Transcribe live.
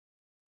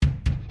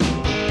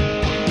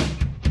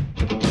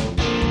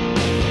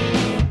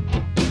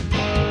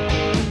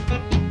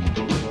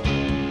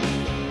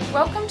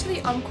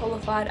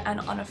Qualified and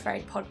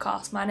Unafraid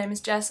podcast. My name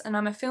is Jess and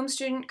I'm a film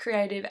student,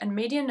 creative and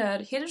media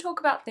nerd here to talk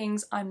about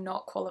things I'm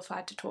not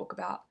qualified to talk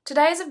about.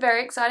 Today is a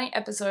very exciting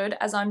episode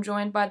as I'm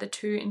joined by the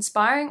two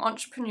inspiring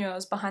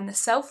entrepreneurs behind the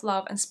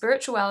self-love and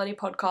spirituality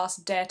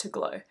podcast Dare to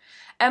Glow.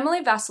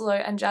 Emily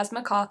Vassallo and Jazz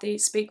McCarthy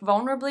speak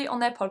vulnerably on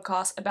their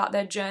podcast about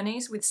their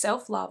journeys with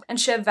self-love and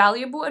share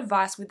valuable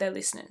advice with their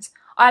listeners.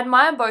 I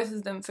admire both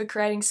of them for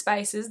creating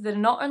spaces that are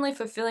not only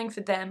fulfilling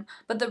for them,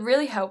 but that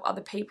really help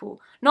other people,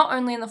 not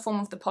only in the form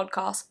of the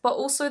podcast, but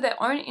also their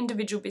own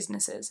individual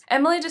businesses.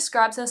 Emily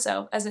describes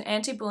herself as an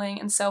anti-bullying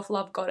and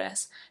self-love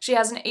goddess. She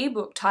has an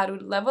ebook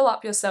titled Level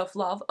Up Your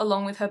Self-Love,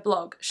 along with her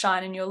blog,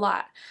 Shine in Your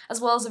Light, as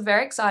well as a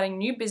very exciting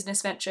new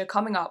business venture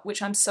coming up,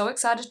 which I'm so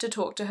excited to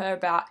talk to her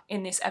about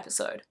in this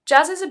episode.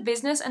 Jazz is a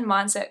business and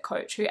mindset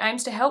coach who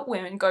aims to help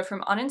women go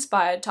from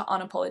uninspired to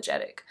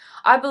unapologetic.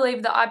 I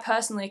believe that I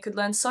personally could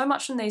learn so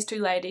much from these two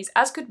ladies,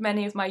 as could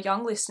many of my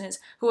young listeners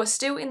who are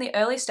still in the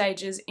early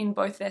stages in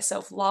both their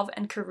self-love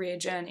and career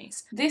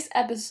journeys. This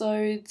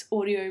episode's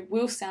audio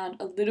will sound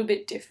a little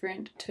bit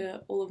different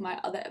to all of my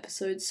other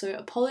episodes, so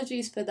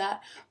apologies for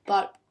that,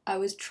 but I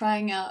was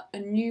trying out a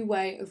new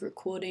way of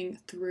recording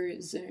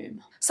through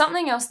Zoom.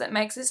 Something else that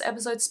makes this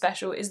episode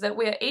special is that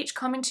we are each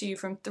coming to you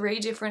from 3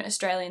 different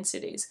Australian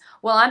cities.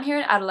 While I'm here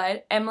in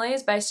Adelaide, Emily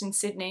is based in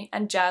Sydney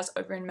and Jazz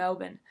over in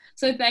Melbourne.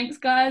 So thanks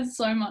guys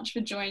so much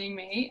for joining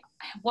me.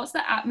 What's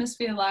the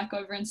atmosphere like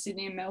over in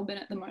Sydney and Melbourne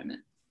at the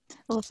moment?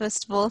 Well,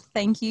 first of all,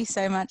 thank you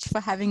so much for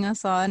having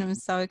us on. I'm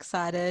so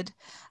excited.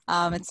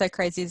 It's so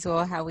crazy as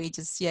well how we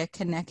just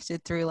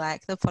connected through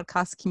like the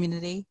podcast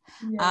community.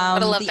 I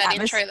love that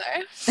intro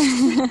though.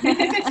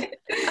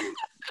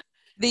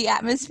 The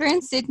atmosphere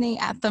in Sydney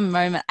at the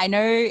moment, I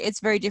know it's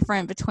very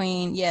different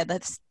between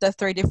the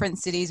 3 different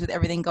cities with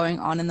everything going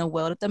on in the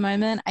world at the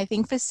moment. I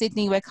think for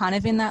Sydney we're kind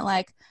of in that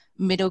like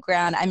middle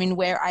ground. I mean,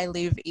 where I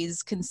live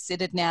is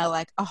considered now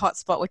like a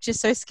hotspot, which is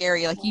so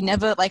scary. Like you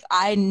never like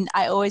I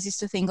always used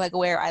to think like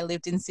where I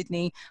lived in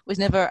Sydney was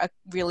never a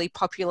really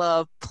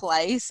popular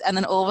place, and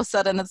then all of a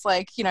sudden it's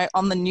like, you know,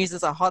 on the news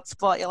as a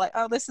hotspot. You're like,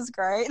 oh, this is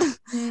great.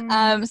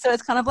 So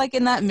it's kind of like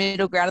in that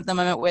middle ground at the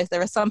moment where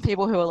there are some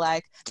people who are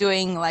like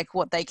doing like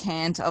what they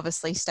can to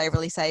obviously stay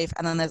really safe,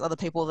 and then there's other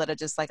people that are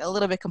just like a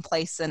little bit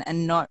complacent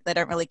and they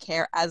don't really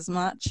care as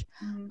much.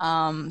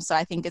 So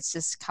I think it's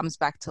just comes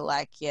back to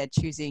like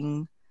choosing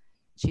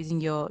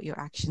your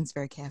actions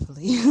very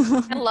carefully.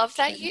 I love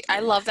that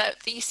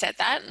you said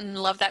that,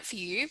 and love that for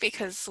you,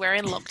 because we're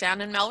in lockdown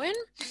in Melbourne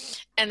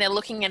and they're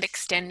looking at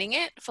extending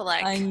it for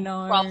like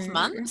 12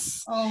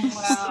 months. Oh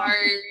wow. So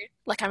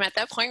like I'm at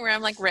that point where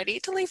I'm like ready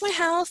to leave my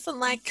house and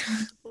like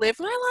live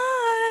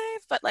my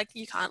life, but like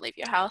you can't leave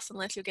your house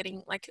unless you're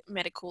getting like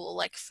medical,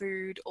 like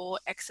food or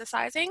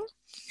exercising.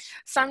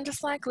 So I'm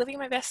just like living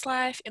my best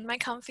life in my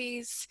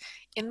comfies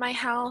in my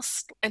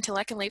house until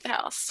I can leave the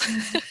house.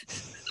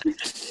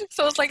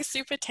 So it's like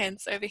super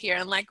tense over here,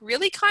 and like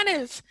really kind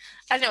of,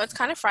 I don't know, it's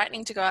kind of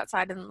frightening to go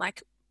outside and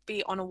like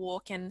be on a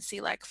walk and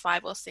see like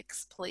 5 or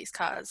 6 police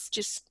cars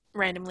just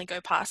randomly go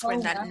past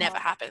when that never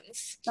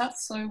happens.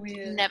 That's so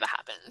weird. Never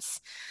happens.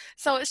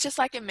 So it's just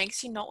like it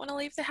makes you not want to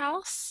leave the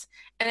house,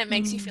 and it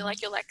makes you feel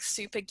like you're like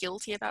super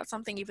guilty about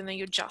something even though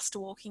you're just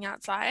walking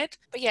outside.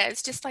 But yeah,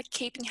 it's just like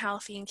keeping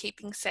healthy and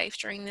keeping safe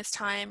during this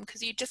time,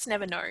 because you just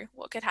never know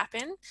what could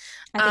happen.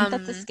 I think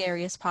that's the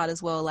scariest part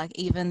as well. Like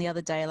even the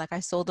other day, like I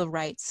saw the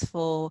rates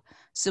for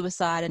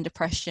suicide and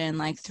depression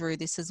like through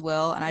this as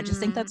well, and I just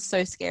think that's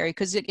so scary,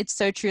 because it's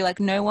so true. Like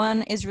no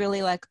one is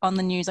really like on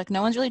the news, like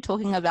no one's really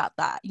talking about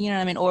that, you know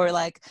what I mean? Or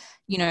like,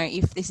 you know,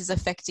 if this is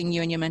affecting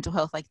you and your mental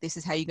health, like this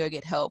is how you go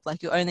get help.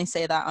 Like you only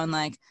see that on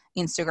like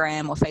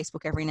Instagram or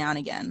Facebook every now and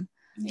again.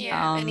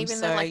 Yeah, and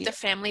even the like the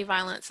family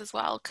violence as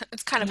well.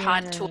 It's kind of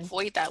hard to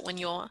avoid that when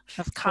you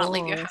can't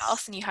leave your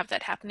house and you have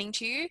that happening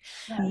to you.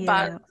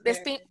 But there's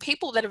been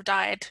people that have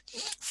died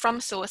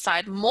from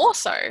suicide more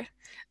so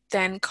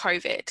than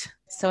COVID.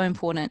 So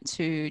important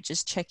to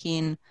just check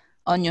in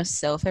on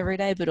yourself every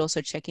day, but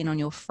also check in on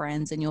your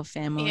friends and your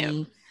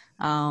family.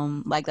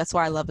 Like that's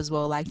why I love as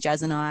well, like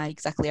Jazz and I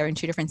are in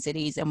 2 different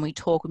cities, and we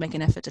make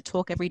an effort to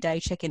talk every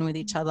day, check in with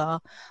each other.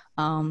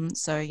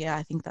 So yeah,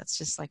 I think that's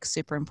just like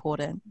super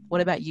important.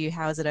 What about you?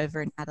 How is it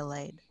over in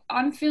Adelaide?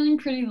 I'm feeling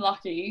pretty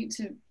lucky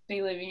to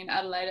be living in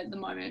Adelaide at the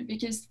moment,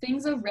 because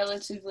things are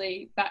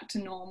relatively back to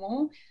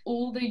normal.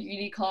 All the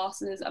uni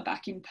classes are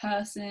back in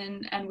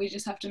person, and we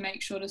just have to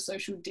make sure to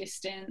social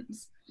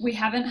distance. We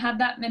haven't had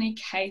that many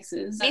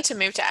cases. Need to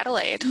move to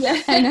Adelaide.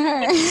 Yeah, I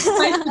know.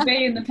 Place to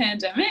be in the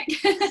pandemic.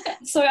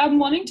 So I'm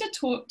wanting to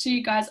talk to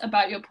you guys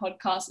about your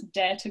podcast,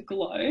 Dare to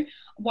Glow.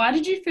 Why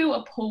did you feel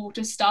a pull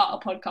to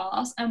start a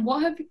podcast, and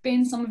what have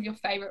been some of your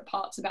favourite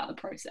parts about the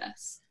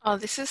process? Oh,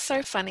 this is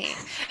so funny.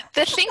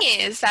 The thing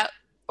is that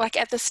like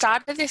at the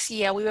start of this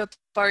year, we were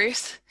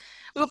both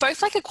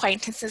like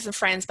acquaintances and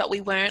friends, but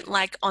we weren't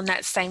like on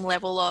that same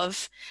level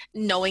of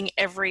knowing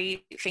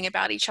everything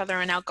about each other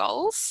and our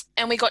goals.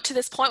 And we got to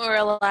this point where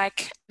we were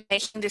like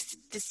making this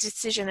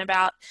decision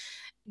about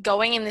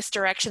going in this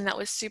direction that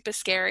was super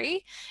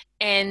scary,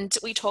 and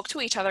we talked to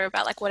each other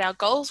about like what our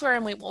goals were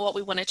and what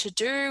we wanted to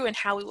do and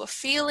how we were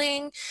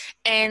feeling.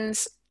 And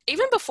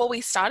even before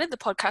we started the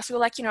podcast, we were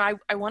like,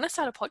 I want to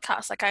start a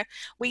podcast. Like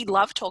we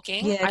love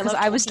talking. Yeah, I because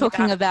love I was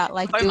talking about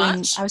like so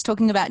much. I was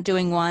talking about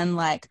doing one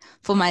like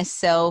for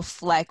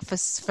myself, like for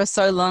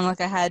so long.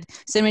 Like I had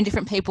so many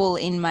different people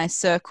in my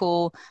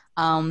circle,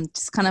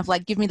 just kind of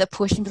like give me the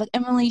push and be like,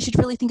 Emily, you should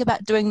really think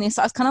about doing this.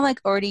 So I was kind of like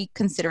already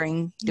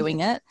considering doing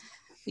it.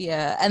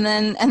 Yeah, and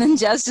then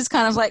Jazz just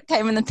kind of like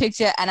came in the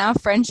picture, and our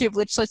friendship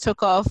literally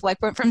took off,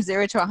 like went from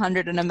 0 to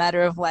 100 in a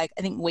matter of like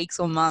I think weeks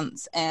or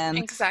months, and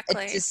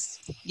Exactly. it just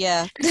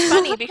It's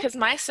funny because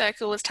my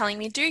circle was telling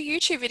me do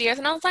YouTube videos,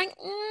 and I was like,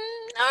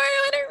 no,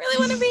 I don't really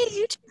want to be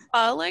a YouTuber.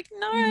 Like,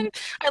 no,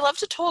 I love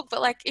to talk, but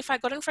like if I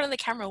got in front of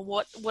the camera,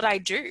 what would I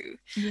do?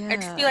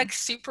 I'd just be like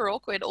super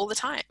awkward all the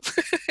time.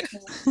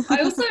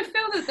 I also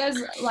feel that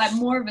there's like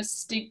more of a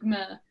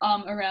stigma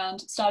around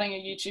starting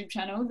a YouTube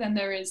channel than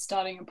there is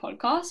starting a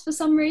podcast for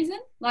some reason.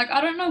 Like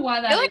I don't know why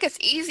that I feel like it's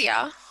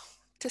easier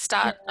to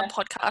start a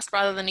podcast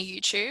rather than a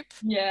YouTube.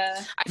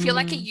 Yeah. I feel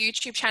like a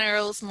YouTube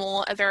channel is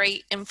more a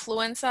very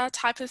influencer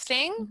type of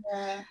thing.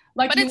 Yeah.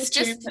 Like but you it's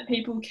assume just that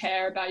people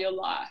care about your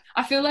life.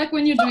 I feel like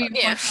when you're doing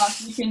a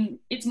podcast,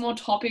 it's more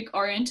topic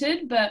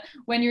oriented, but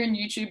when you're in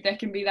YouTube, there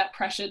can be that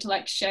pressure to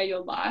like share your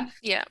life.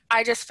 Yeah.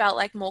 I just felt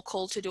like more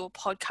called to do a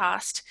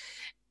podcast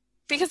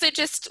because it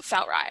just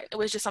felt right. It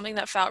was just something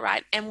that felt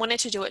right and wanted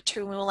to do it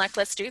too. And we were like,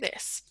 let's do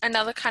this.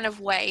 Another kind of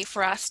way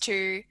for us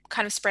to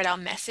kind of spread our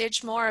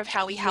message more of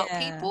how we help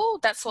people.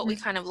 That's what we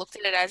kind of looked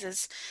at it as,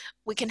 is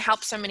we can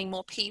help so many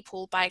more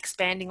people by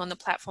expanding on the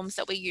platforms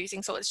that we're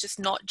using. So it's just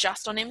not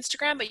just on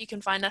Instagram, but you can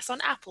find us on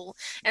Apple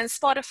and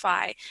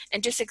Spotify,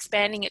 and just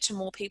expanding it to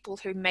more people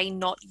who may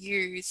not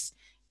use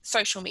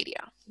social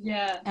media.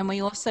 Yeah. And we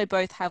also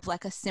both have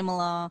like a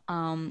similar,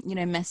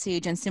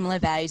 message and similar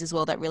values as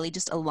well that really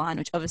just align,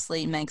 which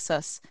obviously makes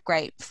us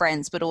great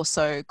friends, but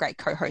also great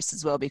co-hosts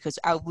as well, because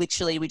we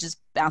just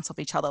bounce off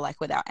each other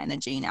like with our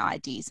energy and our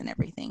ideas and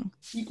everything.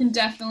 You can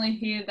definitely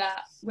hear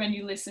that when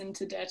you listen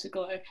to Dare to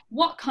Glow.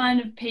 What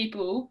kind of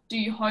people do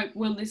you hope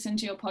will listen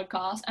to your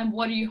podcast, and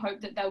what do you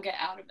hope that they'll get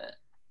out of it?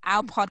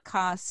 Our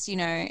podcast,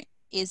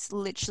 is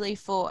literally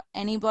for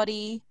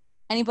anybody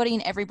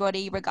and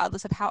everybody,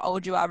 regardless of how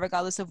old you are,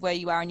 regardless of where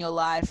you are in your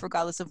life,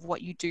 regardless of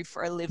what you do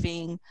for a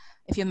living,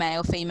 if you're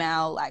male,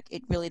 female, like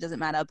it really doesn't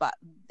matter. But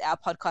our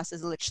podcast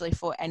is literally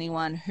for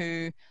anyone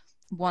who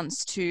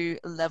wants to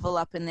level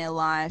up in their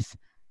life,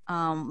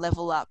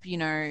 level up,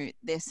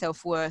 their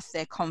self-worth,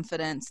 their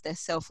confidence, their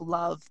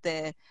self-love,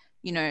 their,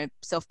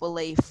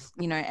 self-belief,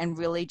 and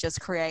really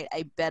just create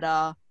a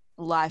better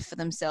life for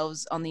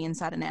themselves on the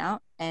inside and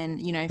out.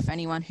 And for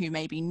anyone who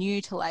may be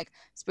new to like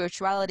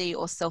spirituality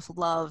or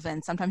self-love,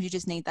 and sometimes you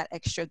just need that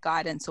extra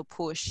guidance or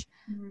push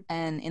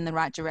and in the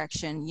right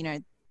direction,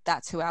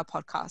 that's who our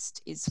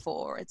podcast is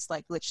for. It's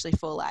like literally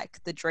for like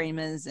the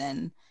dreamers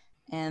and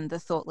the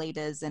thought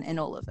leaders and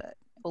all of it.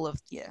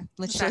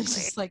 Literally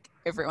just like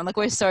everyone. Like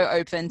we're so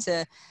open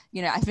to,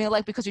 I feel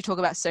like because we talk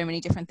about so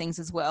many different things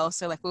as well.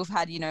 So like we'll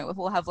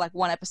have like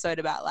one episode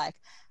about like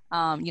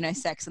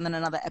sex, and then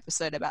another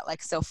episode about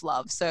like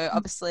self-love. So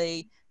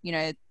obviously,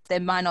 there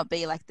might not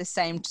be like the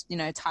same,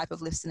 type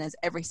of listeners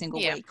every single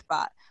week,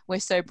 but we're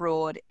so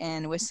broad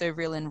and we're so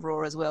real and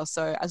raw as well.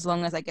 So as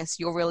long as I guess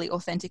you're really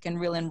authentic and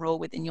real and raw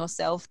within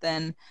yourself,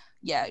 then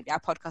yeah, our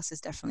podcast is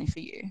definitely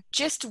for you.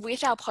 Just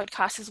with our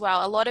podcast as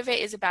well, a lot of it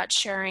is about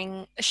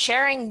sharing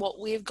what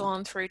we've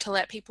gone through to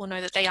let people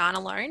know that they aren't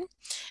alone,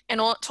 and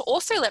to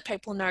also let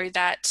people know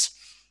that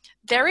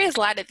there is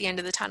light at the end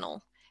of the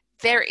tunnel.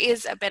 There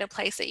is a better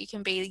place that you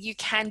can be. You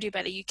can do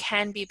better. You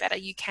can be better.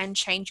 You can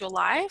change your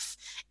life.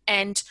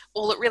 And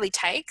all it really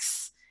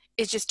takes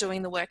is just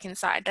doing the work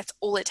inside. That's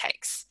all it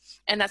takes.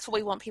 And that's what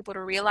we want people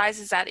to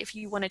realize, is that if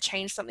you want to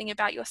change something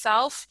about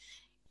yourself,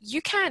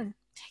 you can.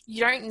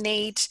 You don't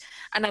need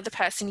another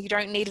person. You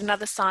don't need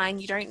another sign.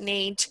 You don't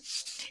need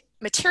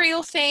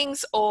material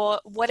things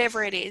or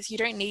whatever it is. You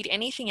don't need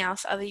anything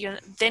else other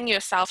than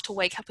yourself to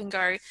wake up and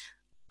go,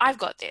 I've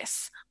got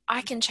this.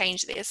 I can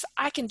change this.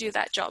 I can do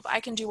that job. I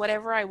can do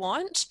whatever I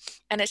want.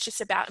 And it's just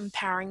about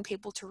empowering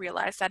people to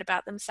realize that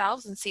about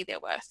themselves and see their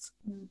worth.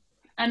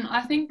 And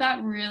I think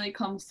that really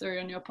comes through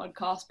on your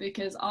podcast,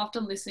 because after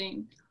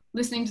listening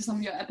to some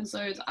of your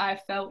episodes, I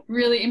felt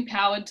really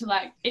empowered to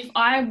like, if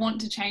I want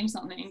to change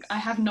something, I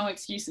have no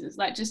excuses,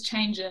 like just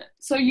change it.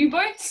 So you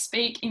both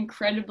speak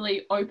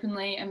incredibly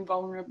openly and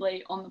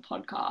vulnerably on the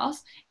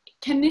podcast.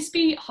 Can this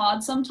be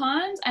hard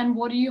sometimes? And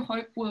what do you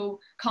hope will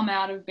come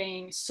out of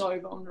being so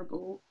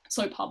vulnerable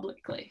so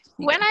publicly?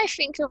 When I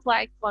think of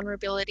like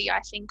vulnerability, I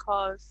think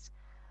of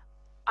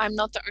I'm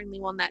not the only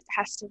one that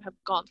has to have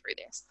gone through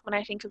this. When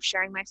I think of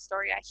sharing my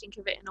story, I think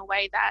of it in a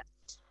way that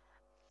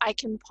I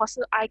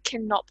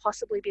cannot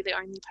possibly be the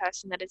only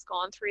person that has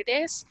gone through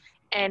this.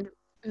 And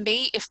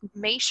if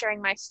me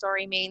sharing my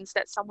story means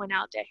that someone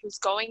out there who's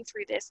going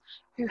through this,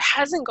 who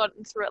hasn't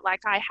gotten through it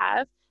like I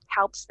have,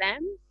 helps them,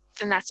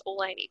 then that's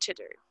all I need to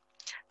do.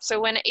 So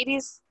when it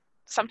is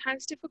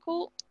sometimes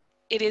difficult,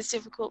 it is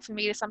difficult for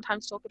me to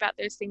sometimes talk about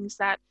those things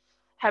that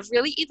have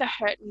really either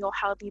hurt me or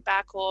held me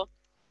back, or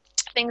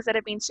things that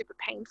have been super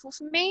painful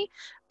for me.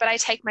 But I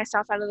take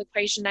myself out of the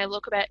equation. I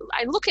look at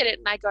it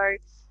and I go,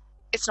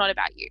 it's not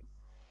about you.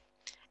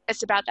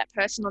 It's about that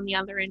person on the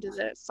other end of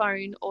the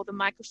phone or the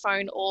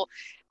microphone or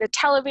the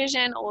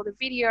television or the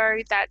video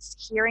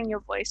that's hearing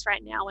your voice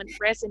right now and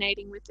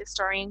resonating with this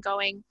story and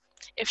going,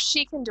 if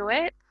she can do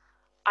it,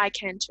 I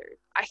can too.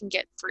 I can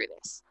get through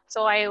this.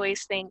 So I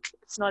always think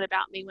it's not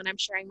about me when I'm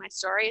sharing my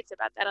story. It's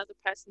about that other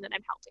person that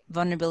I'm helping.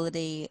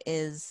 Vulnerability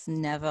is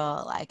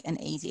never like an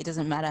easy, it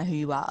doesn't matter who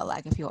you are.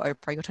 Like if you're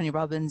Oprah, you're Tony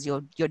Robbins,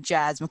 you're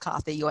Jazz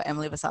McCarthy, you're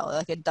Emily Vassallo,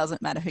 like it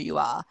doesn't matter who you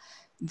are.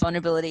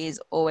 Vulnerability is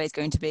always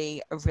going to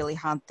be a really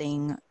hard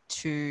thing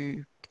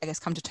to, I guess,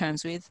 come to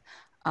terms with,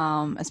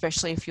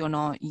 especially if you're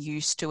not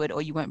used to it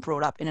or you weren't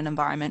brought up in an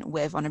environment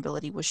where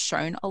vulnerability was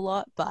shown a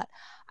lot. But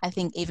I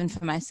think even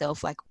for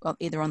myself, like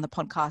either on the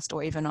podcast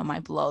or even on my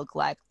blog,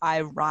 like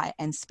I write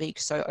and speak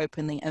so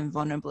openly and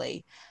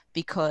vulnerably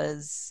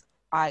because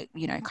I,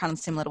 kind of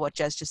similar to what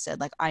Jez just said,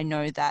 like I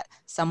know that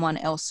someone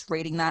else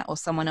reading that or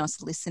someone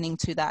else listening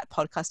to that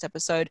podcast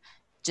episode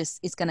just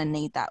is going to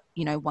need that,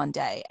 one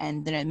day.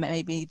 And then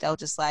maybe they'll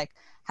just like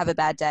have a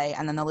bad day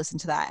and then they'll listen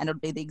to that and it'll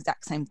be the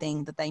exact same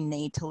thing that they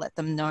need to let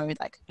them know,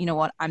 like, you know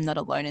what, I'm not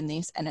alone in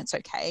this and it's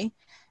okay.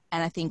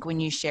 And I think when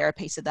you share a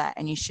piece of that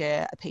and you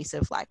share a piece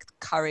of like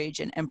courage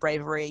and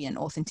bravery and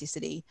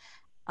authenticity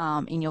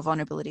in your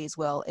vulnerability as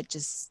well, it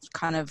just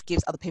kind of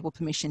gives other people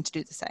permission to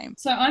do the same.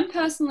 So I'm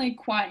personally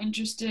quite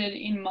interested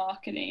in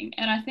marketing.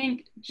 And I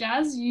think,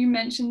 Jazz, you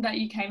mentioned that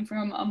you came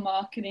from a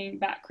marketing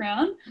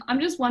background. I'm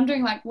just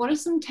wondering, like, what are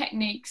some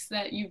techniques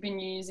that you've been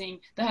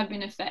using that have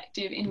been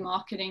effective in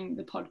marketing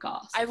the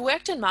podcast? I've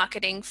worked in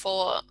marketing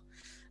for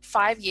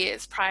 5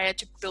 years prior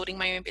to building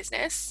my own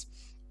business.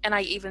 And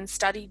I even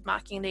studied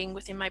marketing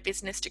within my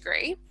business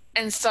degree.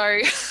 And so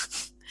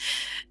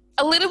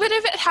a little bit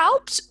of it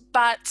helped,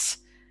 but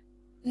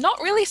not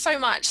really so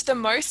much. The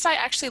most I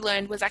actually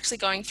learned was actually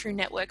going through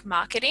network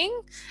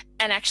marketing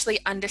and actually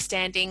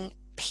understanding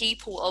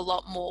people a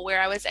lot more, where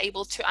I was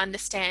able to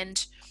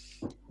understand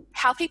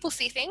how people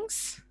see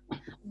things,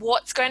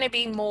 what's going to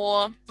be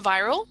more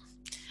viral,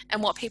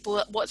 and what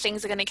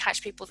things are going to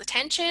catch people's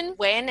attention,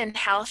 when and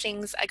how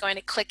things are going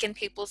to click in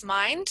people's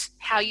mind,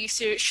 how you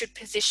should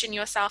position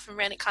yourself and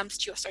when it comes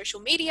to your social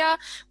media,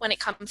 when it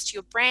comes to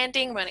your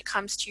branding, when it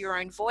comes to your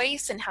own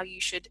voice and how you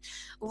should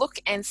look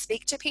and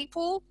speak to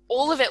people.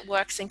 All of it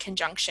works in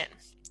conjunction.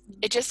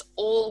 It just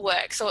all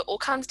works. So it all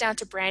comes down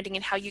to branding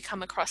and how you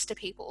come across to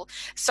people.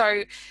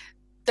 So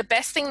the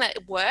best thing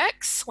that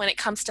works when it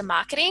comes to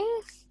marketing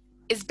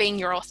is being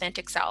your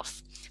authentic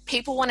self.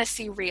 People want to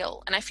see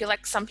real. And I feel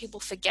like some people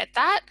forget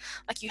that.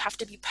 Like you have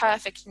to be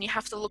perfect and you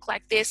have to look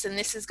like this and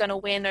this is going to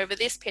win over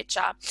this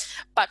picture.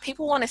 But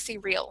people want to see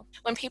real.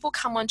 When people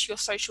come onto your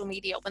social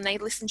media, when they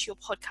listen to your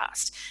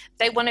podcast,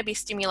 they want to be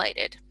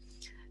stimulated.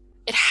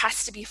 It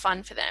has to be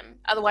fun for them.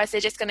 Otherwise,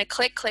 they're just going to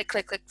click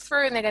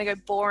through and they're going to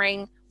go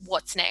boring.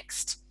 What's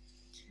next?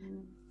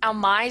 Our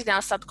mind and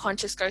our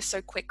subconscious goes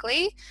so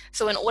quickly.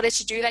 So in order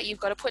to do that, you've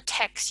got to put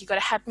text, you've got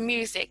to have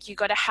music, you've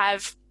got to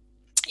have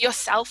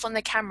yourself on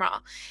the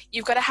camera.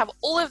 You've got to have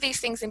all of these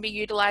things and be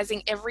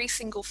utilizing every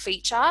single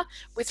feature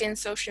within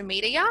social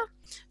media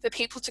for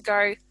people to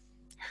go,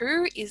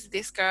 who is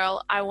this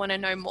girl? I want to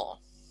know more.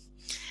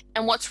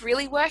 And what's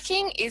really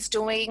working is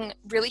doing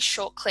really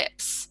short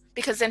clips,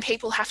 because then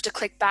people have to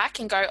click back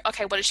and go,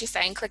 okay, what is she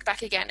saying? Click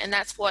back again. And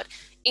that's what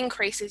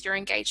increases your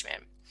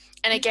engagement.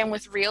 And again,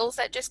 with Reels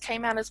that just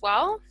came out as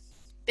well,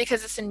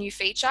 because it's a new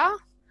feature,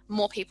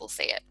 more people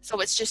see it.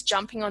 So it's just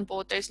jumping on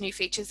board those new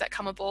features that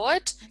come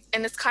aboard.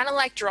 And it's kind of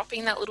like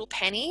dropping that little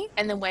penny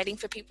and then waiting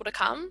for people to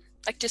come,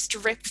 like just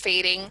drip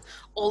feeding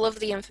all of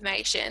the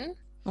information,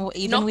 or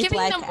even not with giving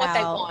like them what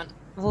they want.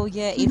 Well,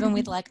 yeah, even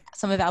with like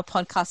some of our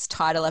podcast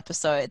title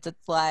episodes,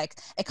 it's like,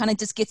 it kind of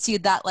just gets you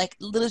that like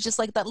little, just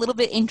like that little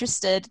bit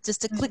interested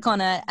just to click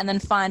on it and then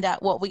find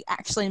out what we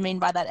actually mean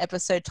by that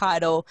episode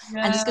title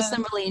and just gets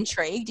them really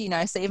intrigued,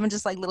 So even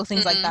just like little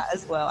things like that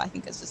as well, I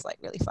think it's just like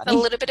really funny. A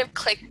little bit of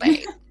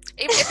clickbait.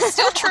 It's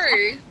still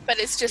true, but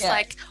it's just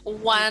like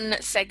one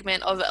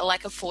segment of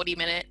like a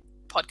 40-minute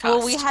podcast.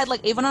 Well, we had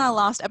like, even on our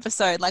last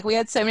episode, like we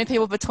had so many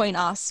people between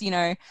us,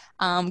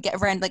 get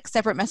around like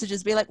separate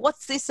messages, be like,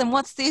 what's this and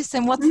what's this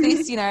and what's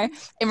this,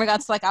 in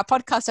regards to like our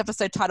podcast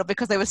episode title,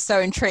 because they were so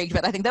intrigued.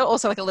 But I think they were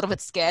also like a little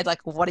bit scared, like,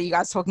 what are you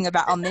guys talking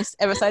about on this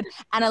episode?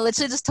 And I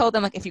literally just told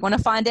them, like, if you want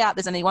to find out,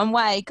 there's only one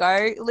way,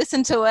 go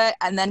listen to it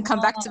and then come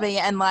back to me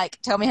and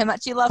like tell me how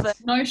much you love it.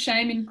 No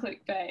shame in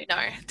clickbait. No,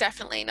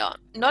 definitely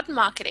not. Not in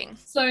marketing.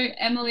 So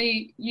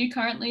Emily, you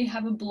currently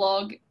have a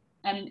blog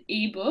and an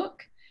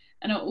ebook,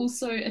 and are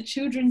also a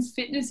children's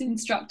fitness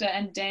instructor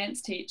and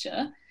dance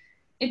teacher.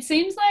 It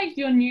seems like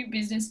your new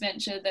business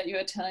venture that you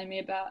were telling me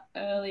about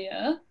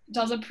earlier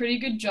does a pretty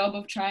good job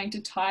of trying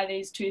to tie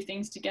these two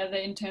things together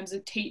in terms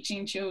of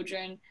teaching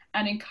children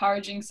and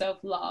encouraging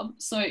self-love.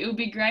 So it would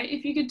be great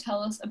if you could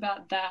tell us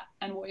about that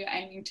and what you're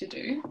aiming to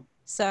do.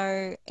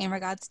 So in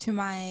regards to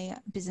my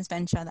business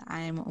venture that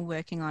I'm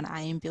working on,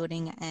 I am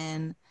building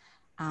an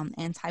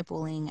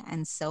anti-bullying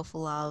and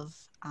self-love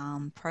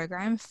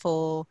program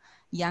for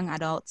young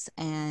adults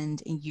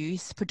and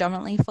youth,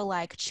 predominantly for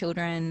like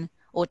children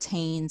or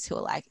teens who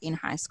are like in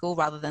high school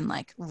rather than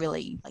like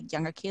really like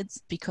younger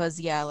kids. Because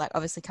yeah, like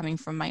obviously coming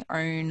from my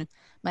own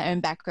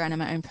background and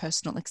my own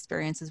personal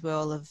experience as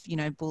well of, you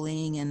know,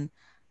 bullying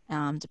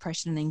and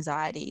depression and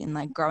anxiety and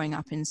like growing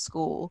up in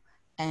school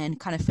and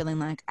kind of feeling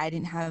like I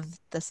didn't have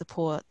the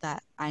support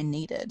that I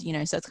needed, you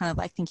know. So it's kind of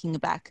like thinking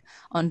back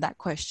on that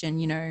question,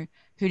 you know,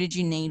 who did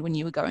you need when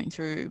you were going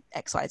through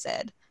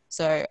XYZ?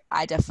 So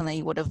I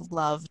definitely would have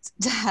loved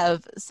to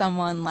have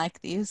someone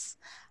like this.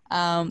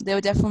 There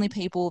were definitely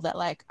people that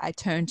like I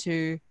turned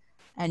to,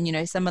 and you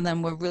know, some of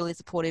them were really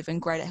supportive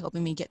and great at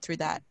helping me get through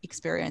that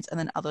experience, and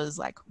then others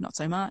like not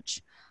so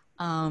much.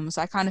 So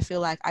I kind of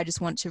feel like I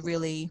just want to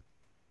really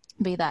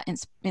be that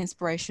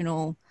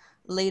inspirational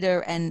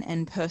leader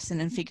and person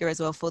and figure as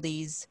well for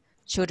these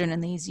children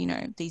and these, you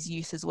know, these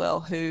youth as well,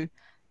 who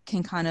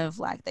can kind of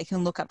like, they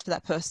can look up to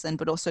that person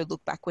but also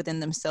look back within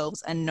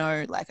themselves and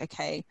know like,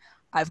 okay,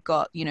 I've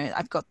got, you know,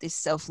 I've got this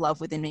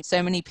self-love within me.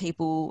 So many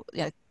people,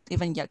 you know,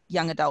 even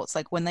young adults,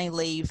 like when they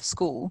leave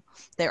school,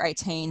 they're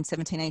 18,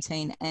 17,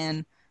 18,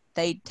 and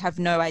they have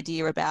no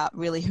idea about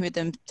really who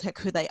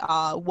they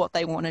are, what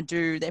they want to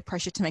do. They're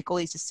pressured to make all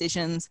these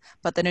decisions,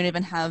 but they don't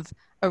even have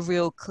a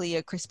real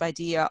clear, crisp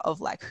idea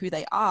of like who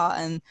they are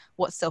and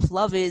what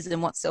self-love is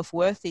and what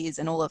self-worth is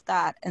and all of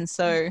that. And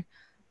so,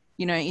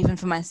 you know, even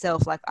for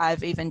myself, like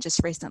I've even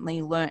just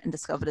recently learned and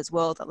discovered as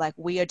well that like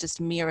we are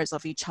just mirrors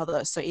of each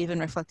other. So even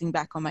reflecting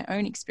back on my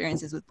own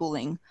experiences with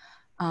bullying,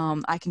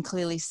 I can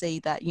clearly see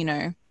that, you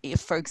know,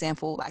 if, for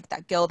example, like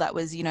that girl that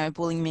was, you know,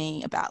 bullying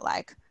me about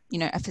like, you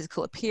know, a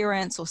physical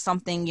appearance or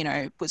something, you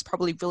know, was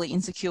probably really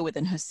insecure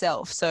within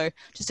herself. So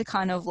just to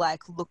kind of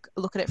like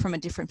look at it from a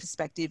different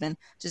perspective and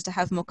just to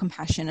have more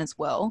compassion as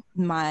well.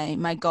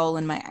 My goal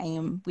and my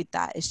aim with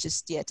that is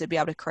just, yeah, to be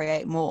able to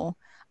create more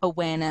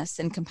awareness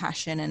and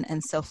compassion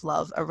and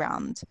self-love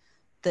around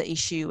the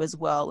issue as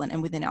well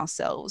and within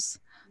ourselves.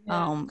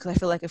 Because I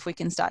feel like if we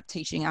can start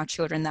teaching our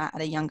children that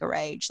at a younger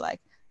age, like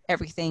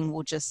everything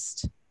will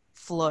just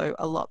flow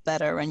a lot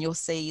better and you'll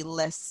see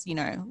less, you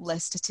know,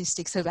 less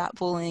statistics about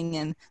bullying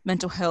and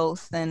mental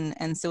health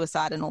and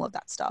suicide and all of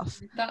that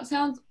stuff. That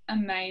sounds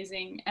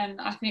amazing,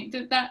 and I think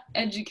that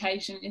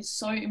education is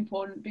so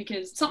important,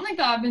 because something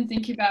that I've been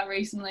thinking about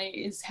recently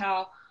is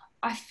how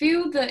I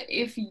feel that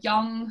if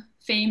young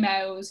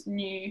females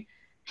knew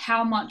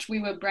how much we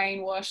were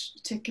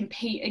brainwashed to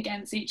compete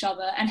against each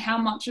other and how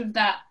much of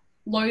that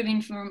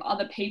loathing from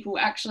other people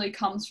actually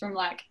comes from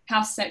like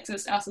how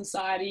sexist our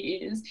society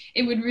is,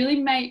 it would really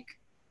make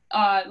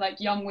like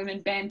young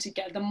women band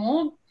together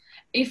more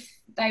if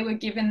they were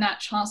given that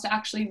chance to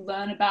actually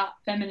learn about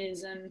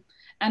feminism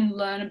and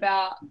learn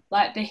about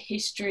like the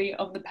history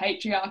of the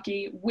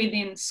patriarchy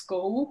within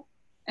school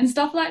and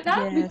stuff like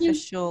that. Yeah, for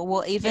sure.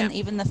 Well,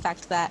 even the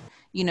fact that,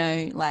 you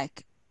know,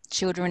 like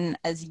children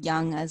as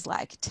young as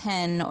like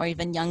 10 or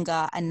even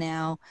younger are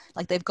now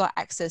like they've got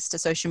access to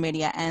social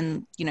media,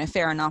 and you know,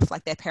 fair enough,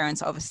 like their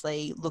parents are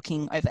obviously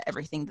looking over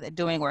everything that they're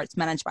doing, or it's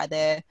managed by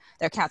their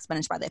accounts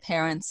managed by their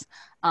parents,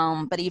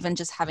 but even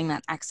just having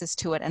that access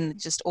to it and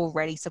just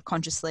already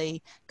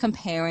subconsciously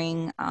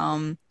comparing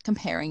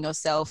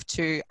yourself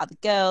to other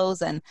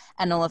girls and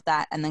all of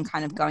that, and then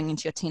kind of going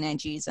into your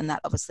teenage years and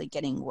that obviously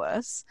getting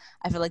worse.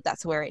 I feel like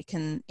that's where it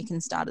can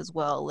start as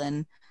well.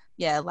 And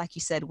yeah, like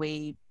you said,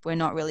 we're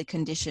not really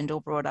conditioned or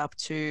brought up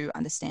to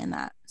understand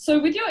that. So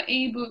with your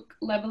ebook,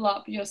 Level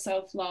Up Your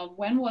Self-Love,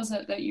 when was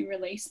it that you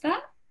released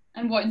that?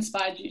 And what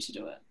inspired you to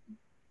do it?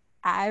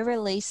 I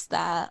released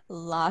that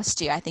last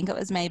year. I think it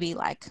was maybe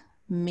like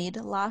mid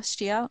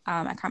last year.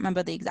 I can't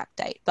remember the exact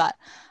date, but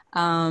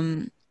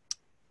I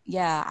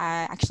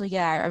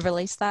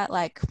released that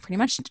like pretty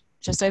much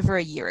just over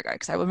a year ago,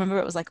 because I remember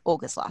it was like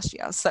August last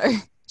year. So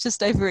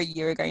just over a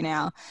year ago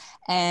now.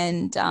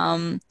 And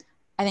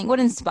I think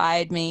what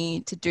inspired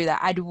me to do that,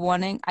 I'd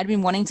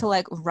been wanting to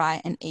like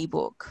write an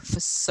ebook for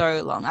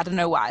so long. I don't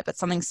know why, but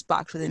something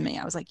sparked within me.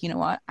 I was like, you know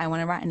what? I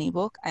want to write an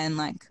ebook, and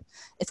like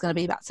it's going to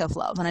be about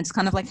self-love. And I just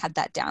kind of like had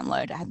that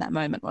download. I had that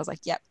moment where I was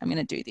like, yep, I'm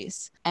going to do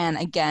this. And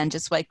again,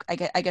 just like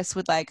I guess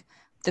with like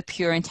the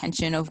pure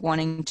intention of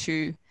wanting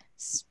to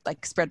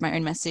like spread my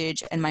own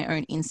message and my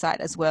own insight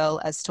as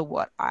well as to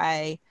what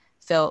I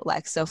felt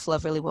like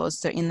self-love really was.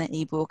 So in the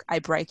ebook, I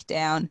break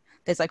down,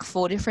 there's like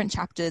 4 different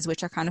chapters,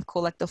 which I kind of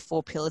call like the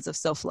 4 pillars of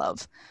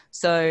self-love.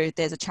 So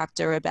there's a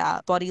chapter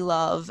about body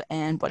love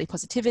and body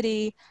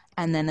positivity.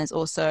 And then there's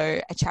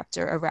also a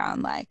chapter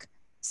around like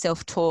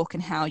self-talk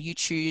and how you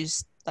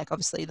choose, like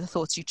obviously the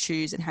thoughts you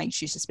choose and how you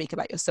choose to speak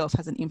about yourself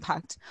has an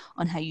impact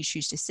on how you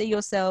choose to see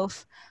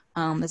yourself.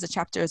 There's a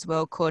chapter as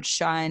well called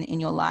Shine in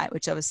Your Light,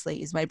 which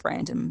obviously is my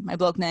brand and my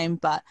blog name,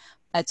 but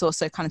it's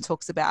also kind of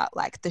talks about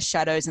like the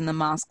shadows and the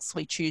masks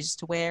we choose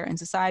to wear in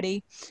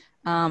society.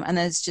 And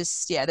there's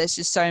just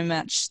so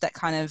much that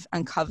kind of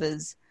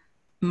uncovers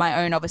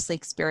my own obviously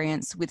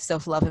experience with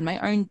self-love and my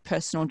own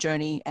personal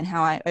journey and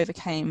how I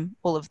overcame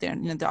all of the,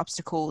 the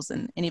obstacles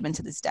and even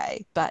to this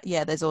day. But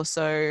yeah, there's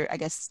also, I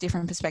guess,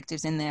 different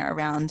perspectives in there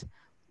around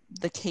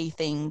the key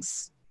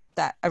things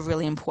that are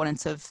really important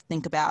to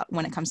think about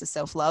when it comes to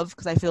self-love,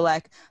 because I feel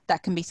like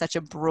that can be such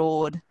a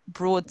broad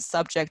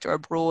subject or a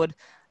broad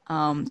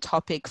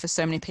topic for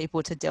so many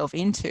people to delve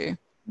into.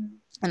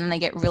 And then they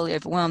get really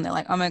overwhelmed. They're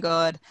like, oh my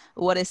God,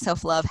 what is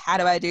self-love? How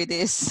do I do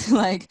this?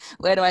 Like,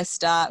 where do I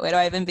start? Where do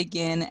I even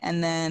begin?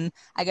 And then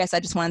I guess I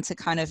just wanted to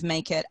kind of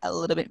make it a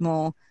little bit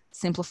more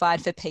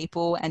simplified for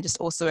people and just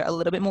also a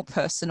little bit more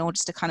personal,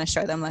 just to kind of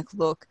show them like,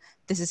 look,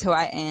 this is who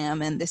I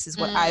am and this is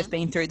what I've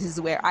been through. This is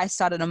where I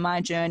started on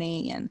my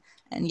journey, and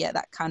yeah,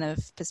 that kind of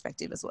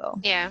perspective as well.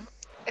 Yeah.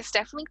 It's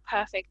definitely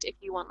perfect if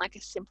you want like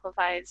a simpler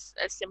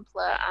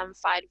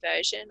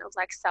version of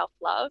like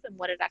self-love and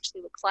what it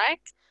actually looks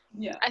like.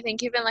 Yeah. I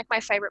think even like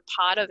my favorite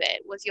part of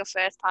it was your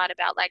first part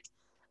about like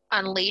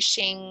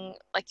unleashing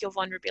like your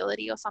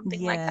vulnerability or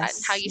something like that,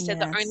 and how you said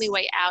the only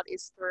way out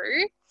is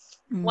through.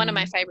 One of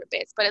my favorite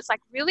bits, but it's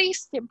like really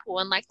simple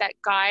and like that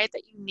guide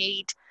that you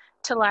need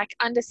to like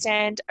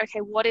understand,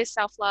 okay, what is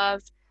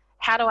self-love?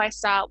 How do I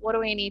start? What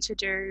do I need to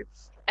do?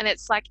 And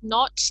it's like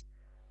not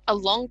a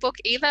long book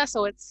either,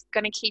 so it's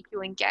going to keep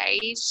you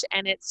engaged,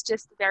 and it's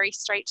just very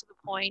straight to the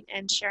point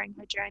and sharing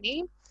her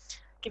journey.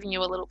 Giving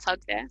you a little plug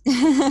there.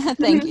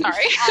 Thank you.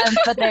 Sorry.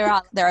 But there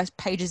are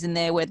pages in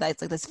there where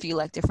there's a few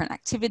like different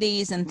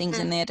activities and things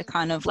in there to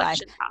kind of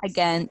reflection like task.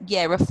 Again,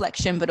 yeah,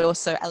 reflection, but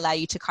also allow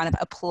you to kind of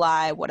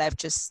apply what I've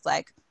just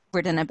like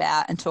written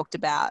about and talked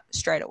about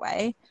straight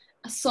away.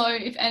 So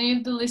if any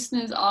of the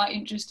listeners are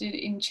interested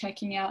in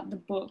checking out the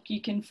book, you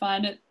can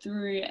find it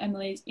through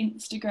Emily's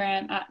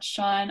Instagram at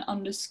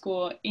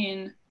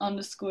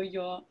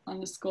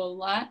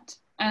shine_in_your_light.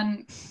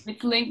 And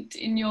it's linked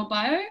in your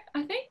bio,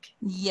 I think?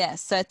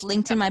 Yes, so it's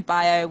linked in my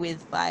bio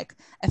with like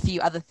a few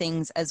other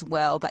things as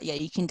well. But yeah,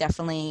 you can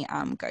definitely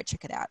go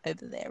check it out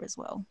over there as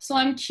well. So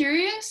I'm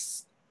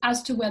curious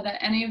as to whether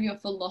any of your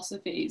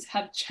philosophies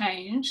have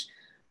changed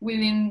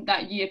within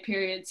that year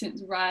period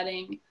since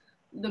writing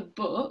the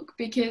book,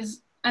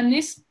 because, and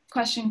this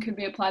question could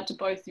be applied to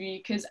both of you,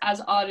 because as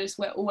artists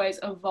we're always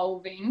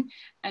evolving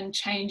and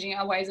changing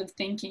our ways of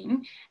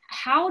thinking.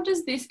 How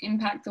does this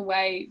impact the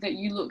way that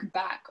you look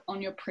back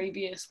on your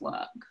previous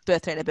work?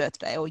 Birthday to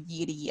birthday or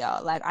year to year,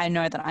 like I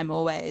know that I'm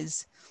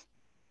always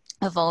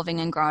evolving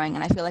and growing,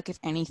 and I feel like if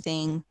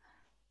anything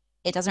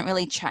it doesn't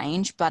really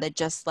change, but it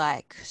just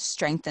like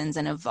strengthens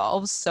and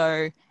evolves.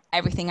 So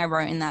everything I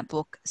wrote in that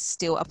book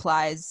still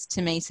applies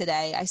to me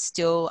today. I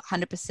still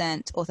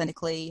 100%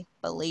 authentically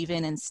believe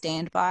in and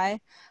stand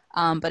by.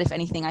 But if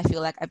anything, I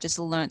feel like I've just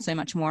learned so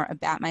much more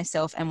about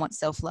myself and what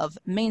self-love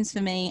means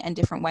for me and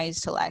different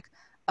ways to like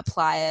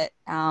apply it.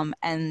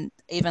 And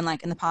even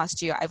like in the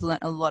past year, I've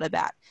learned a lot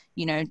about,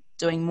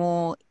 doing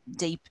more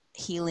deep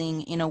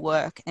healing inner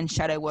work and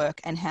shadow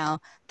work, and how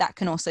that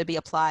can also be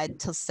applied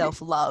to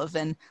self-love,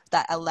 and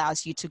that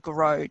allows you to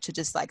grow to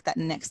just like that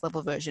next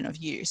level version of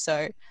you.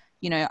 So,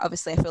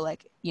 obviously I feel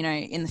like,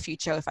 in the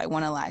future, if I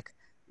want to like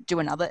do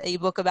another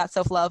ebook about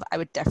self-love, I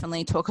would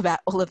definitely talk about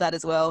all of that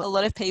as well. A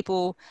lot of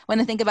people, when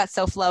they think about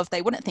self-love,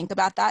 they wouldn't think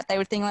about that. They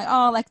would think like,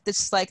 oh, like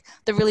this, like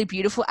the really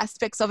beautiful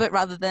aspects of it,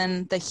 rather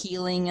than the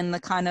healing and the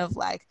kind of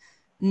like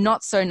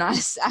not so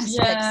nice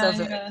aspects of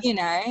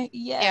it,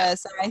 Yeah.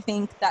 So I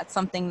think that's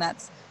something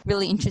that's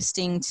really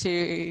interesting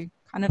to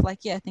kind of like,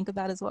 think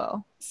about as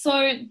well.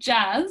 So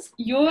Jazz,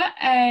 you're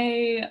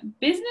a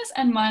business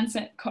and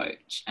mindset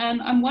coach,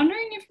 and I'm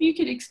wondering if you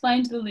could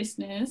explain to the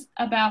listeners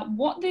about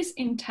what this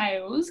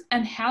entails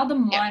and how the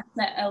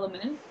mindset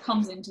element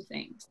comes into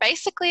things.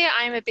 Basically,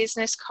 I'm a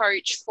business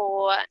coach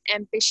for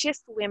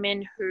ambitious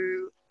women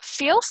who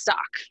feel stuck.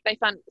 They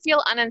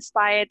feel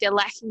uninspired, they're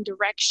lacking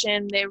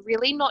direction, they're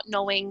really not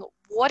knowing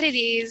what it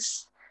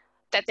is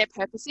that their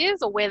purpose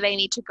is or where they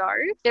need to go.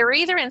 They're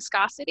either in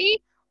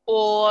scarcity,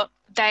 or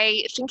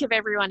they think of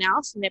everyone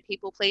else and they're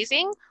people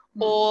pleasing,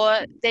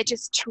 or they're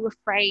just too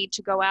afraid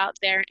to go out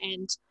there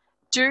and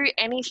do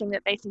anything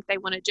that they think they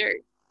want to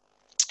do.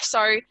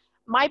 So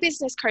my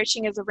business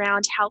coaching is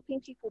around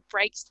helping people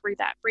break through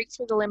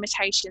the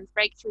limitations,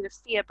 break through the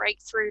fear, break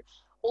through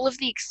all of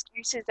the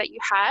excuses that you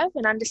have,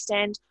 and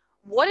understand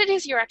what it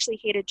is you're actually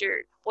here to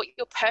do, what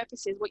your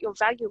purpose is, what your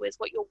value is,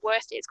 what your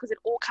worth is, because it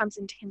all comes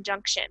into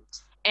conjunction.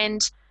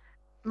 And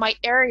my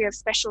area of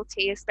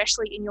specialty,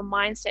 especially in your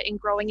mindset and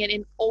growing it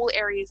in all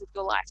areas of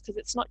your life, because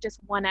it's not just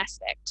one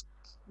aspect.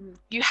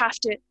 You have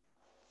to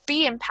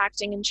be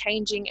impacting and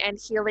changing and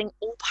healing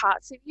all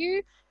parts of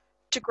you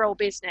to grow a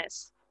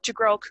business, to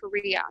grow a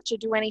career, to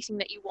do anything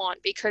that you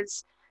want.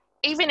 Because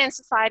even in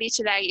society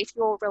today, if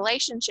your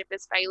relationship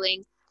is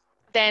failing,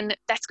 then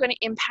that's going to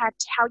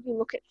impact how you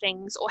look at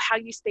things or how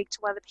you speak to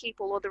other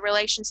people or the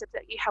relationship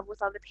that you have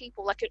with other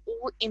people. Like, it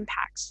all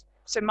impacts.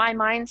 So my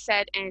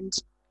mindset and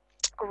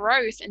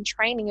growth and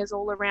training is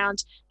all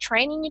around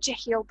training you to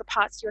heal the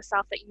parts of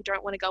yourself that you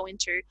don't want to go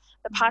into,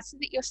 the parts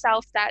of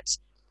yourself that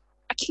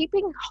are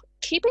keeping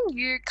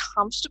you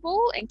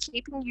comfortable and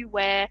keeping you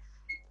where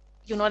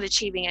you're not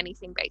achieving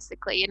anything,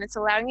 basically. And it's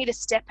allowing you to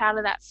step out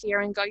of that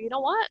fear and go, you know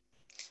what?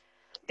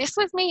 This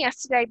was me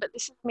yesterday, but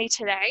this is me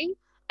today.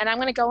 And I'm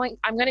going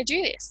to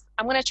do this.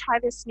 I'm going to try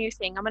this new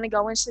thing. I'm going to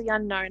go into the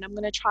unknown. I'm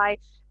going to try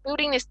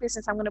building this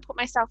business. I'm going to put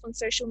myself on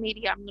social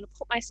media. I'm going to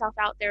put myself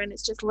out there. And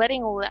it's just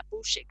letting all that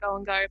bullshit go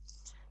and go,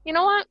 you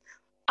know what?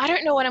 I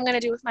don't know what I'm going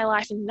to do with my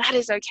life, and that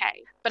is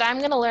okay. But I'm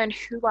going to learn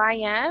who I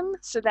am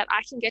so that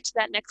I can get to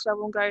that next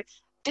level and go,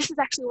 this is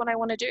actually what I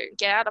want to do.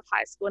 Get out of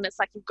high school, and it's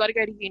like, you've got to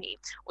go to uni,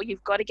 or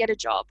you've got to get a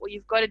job, or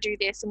you've got to do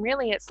this. And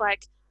really, it's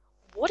like,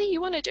 what do you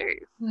want to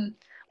do?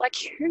 Like,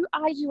 who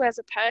are you as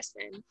a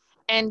person?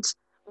 And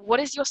what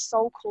is your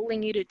soul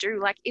calling you to do?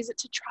 Like, is it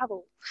to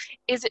travel?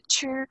 Is it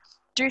to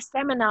do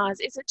seminars?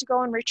 Is it to go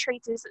on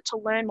retreats? Is it to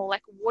learn more?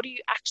 Like, what do you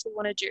actually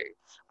want to do?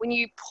 When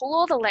you pull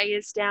all the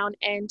layers down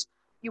and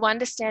you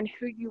understand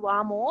who you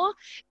are more,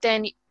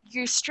 then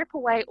you strip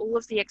away all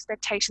of the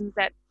expectations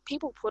that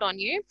people put on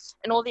you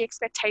and all the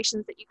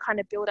expectations that you kind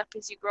of build up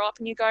as you grow up,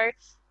 and you go,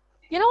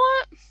 you know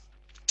what?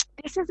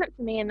 This isn't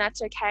for me, and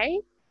that's okay.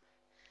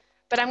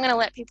 But I'm going to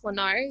let people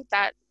know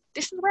that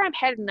this is where I'm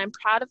headed, and I'm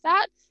proud of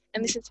that.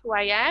 And this is who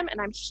I am,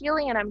 and I'm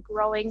healing and I'm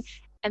growing,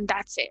 and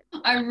that's it.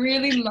 I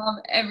really love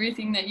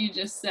everything that you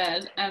just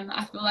said, and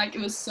I feel like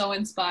it was so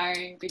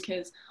inspiring,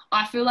 because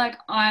I feel like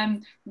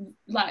I'm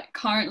like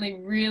currently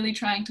really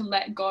trying to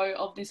let go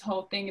of this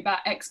whole thing about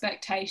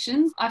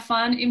expectations. I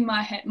find in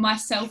my head, my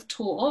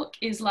self-talk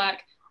is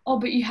like, oh,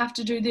 but you have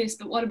to do this,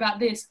 but what about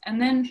this? And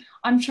then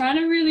I'm trying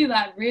to really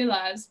like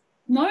realize,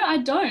 no, I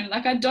don't.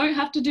 Like, I don't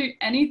have to do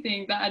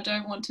anything that I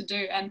don't want to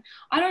do. And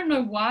I don't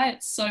know why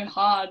it's so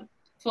hard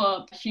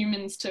for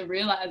humans to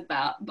realize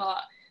that,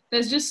 but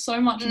there's just so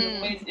much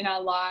noise in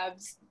our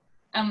lives,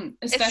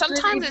 especially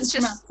sometimes it's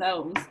from just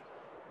ourselves.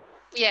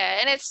 Yeah,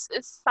 and it's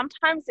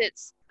sometimes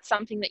it's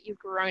something that you've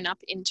grown up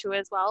into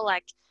as well,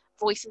 like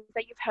voices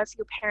that you've heard from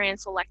your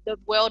parents, or like the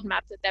world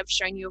map that they've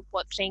shown you of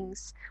what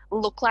things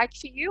look like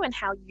for you and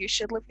how you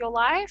should live your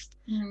life,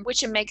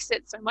 which it makes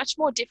it so much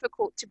more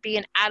difficult to be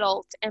an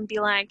adult and be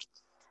like,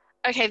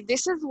 okay,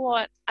 this is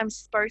what I'm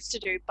supposed to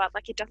do, but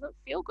like, it doesn't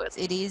feel good.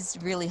 It is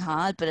really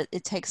hard, but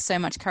it takes so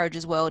much courage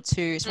as well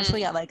to,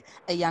 especially at like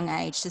a young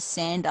age, to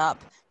stand up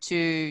to,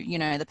 you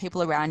know, the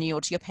people around you,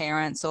 or to your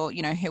parents, or,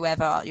 you know,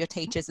 whoever, your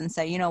teachers, and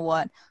say, you know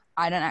what,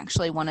 I don't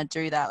actually want to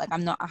do that. Like,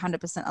 I'm not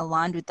 100%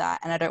 aligned with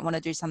that, and I don't want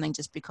to do something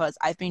just because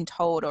I've been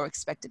told or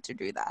expected to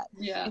do that.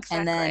 Yeah, exactly.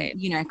 And then,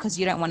 you know, because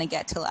you don't want to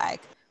get to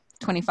like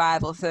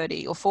 25 or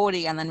 30 or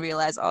 40 and then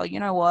realize, oh, you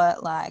know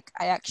what, like,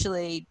 I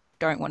actually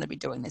don't want to be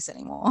doing this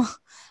anymore.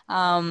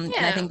 And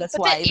I think that's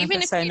why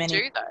even for so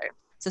many,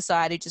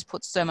 society just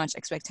puts so much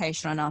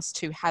expectation on us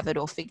to have it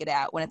all figured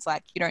out, when it's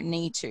like, you don't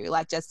need to.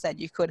 Like Jess said,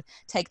 you could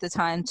take the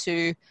time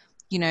to,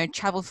 you know,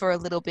 travel for a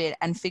little bit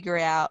and figure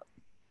out,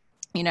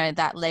 you know,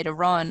 that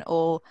later on,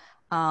 or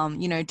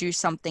you know, do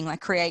something like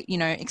create, you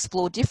know,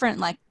 explore different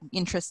like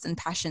interests and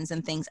passions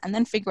and things, and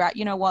then figure out,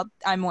 you know what,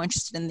 I'm more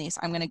interested in this,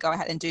 I'm going to go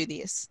ahead and do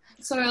this.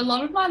 So a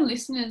lot of my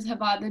listeners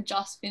have either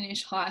just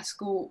finished high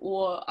school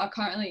or are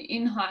currently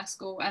in high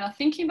school and are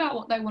thinking about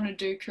what they want to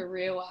do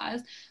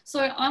career-wise.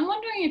 So I'm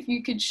wondering if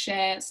you could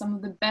share some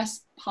of the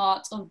best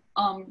parts of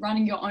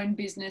running your own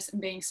business and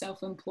being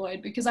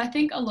self-employed, because I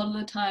think a lot of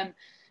the time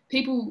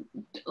people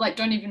like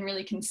don't even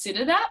really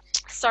consider that.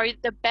 So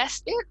the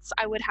best bits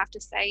I would have to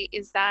say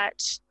is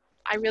that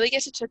I really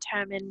get to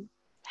determine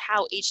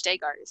how each day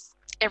goes.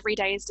 Every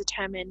day is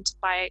determined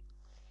by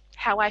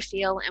how I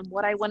feel and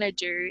what I want to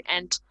do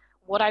and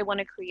what I want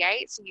to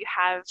create. So you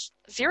have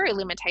zero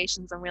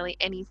limitations on really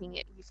anything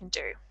that you can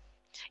do.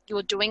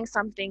 You're doing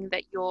something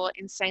that you're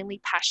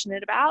insanely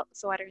passionate about.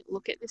 So I don't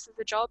look at this as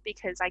a job,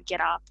 because I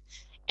get up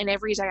and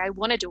every day I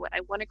want to do it. I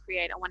want to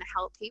create. I want to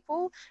help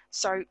people.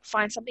 So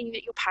find something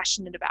that you're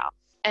passionate about,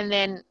 and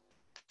then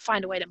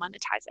find a way to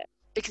monetize it,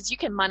 because you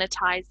can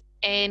monetize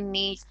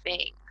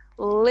anything.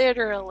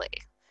 Literally.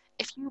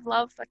 If you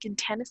love fucking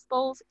tennis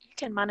balls, you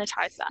can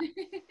monetize that.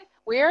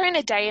 We're in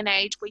a day and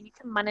age where you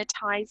can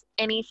monetize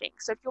anything.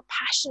 So if you're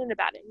passionate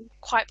about it,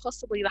 quite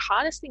possibly the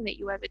hardest thing that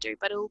you ever do,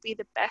 but it will be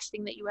the best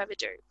thing that you ever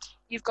do.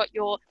 You've got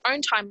your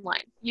own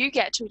timeline. You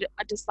get to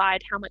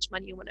decide how much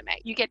money you want to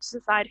make. You get to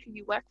decide who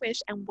you work with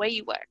and where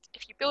you work.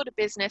 If you build a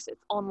business,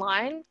 it's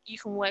online. You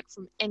can work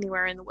from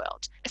anywhere in the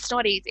world. It's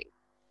not easy.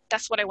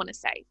 That's what I want to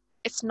say.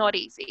 It's not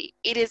easy.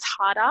 It is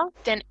harder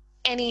than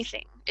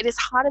anything. It is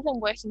harder than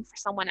working for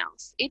someone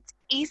else. It's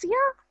easier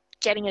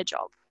getting a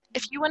job.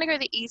 If you want to go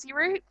the easy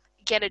route,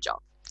 get a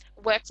job.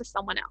 Work for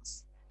someone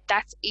else.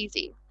 That's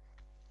easy.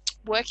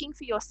 Working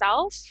for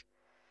yourself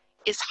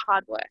is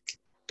hard work,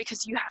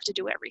 because you have to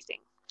do everything.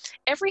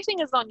 Everything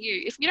is on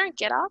you. If you don't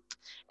get up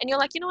and you're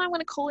like, you know, I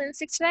want to call in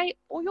sick today,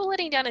 all you're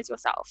letting down is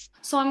yourself.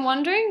 So I'm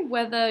wondering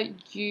whether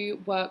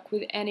you work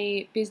with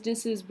any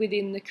businesses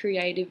within the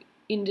creative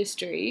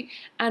industry,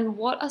 and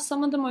what are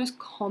some of the most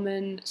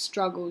common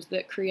struggles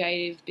that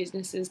creative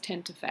businesses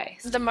tend to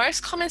face? The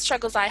most common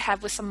struggles I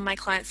have with some of my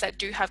clients that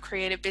do have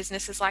creative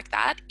businesses like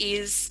that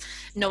is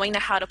knowing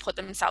how to put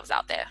themselves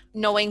out there,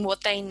 knowing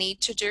what they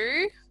need to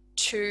do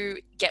to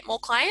get more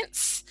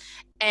clients,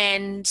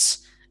 and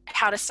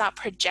how to start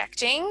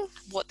projecting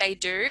what they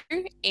do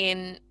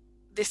in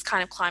this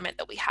kind of climate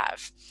that we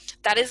have.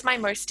 That is my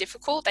most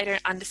difficult. They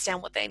don't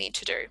understand what they need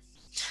to do.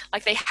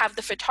 Like, they have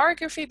the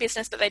photography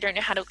business, but they don't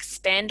know how to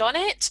expand on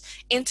it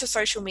into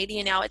social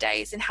media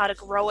nowadays and how to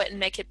grow it and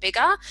make it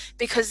bigger,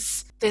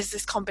 because there's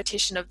this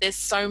competition of there's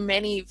so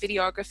many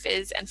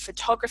videographers and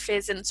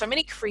photographers and so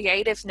many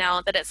creatives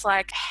now that it's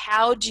like,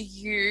 how do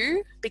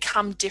you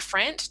become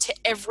different to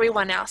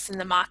everyone else in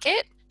the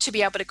market to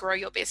be able to grow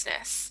your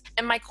business?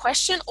 And my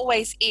question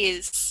always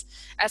is,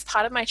 as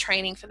part of my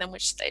training for them,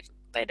 which they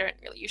don't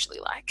really usually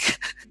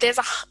like, there's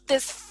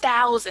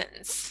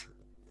thousands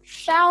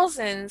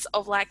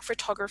of like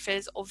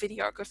photographers or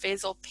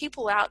videographers or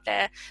people out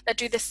there that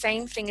do the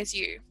same thing as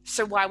you.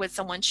 So why would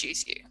someone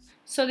choose you?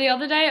 So the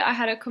other day I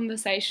had a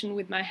conversation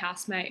with my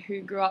housemate who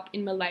grew up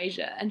in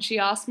Malaysia, and she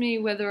asked me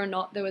whether or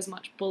not there was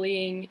much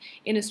bullying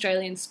in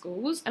Australian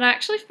schools. And I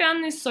actually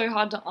found this so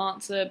hard to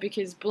answer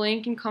because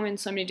bullying can come in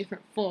so many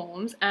different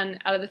forms, and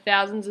out of the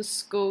thousands of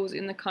schools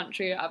in the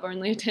country, I've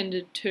only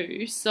attended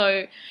 2.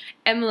 So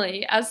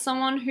Emily, as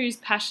someone who's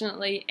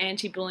passionately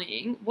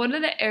anti-bullying, what are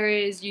the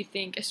areas you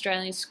think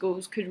Australian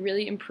schools could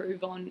really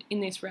improve on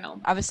in this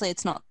realm? Obviously,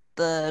 it's not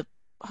the,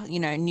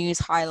 news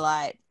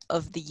highlight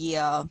of the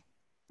year,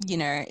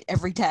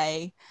 every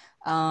day.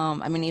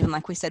 I mean, even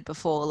like we said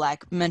before,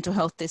 like mental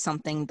health is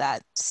something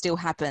that still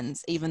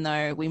happens, even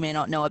though we may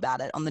not know about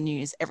it on the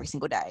news every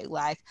single day.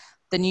 Like,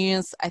 the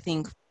news, I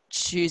think,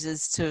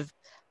 chooses to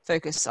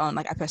focus on,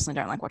 like, I personally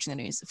don't like watching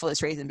the news for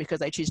this reason, because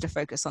they choose to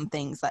focus on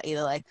things that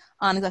either like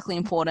aren't exactly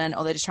important,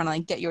 or they're just trying to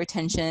like get your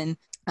attention,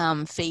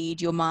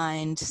 feed your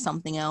mind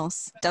something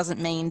else.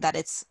 Doesn't mean that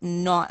it's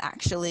not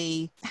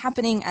actually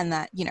happening and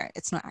that,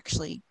 it's not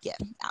actually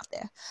out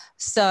there.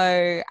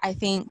 So I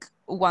think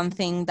one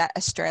thing that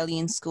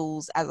Australian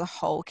schools as a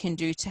whole can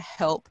do to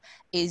help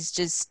is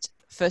just,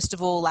 first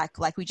of all,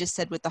 like we just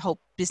said with the whole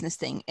business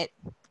thing,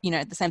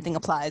 the same thing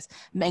applies.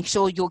 Make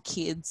sure your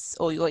kids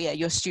or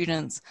your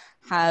students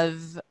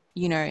have,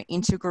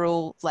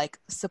 integral like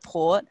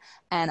support.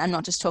 And I'm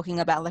not just talking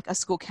about like a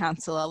school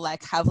counselor,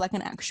 like have like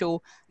an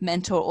actual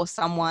mentor or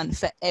someone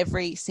for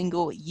every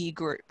single year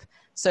group,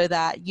 so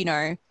that,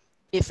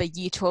 if a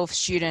year 12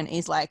 student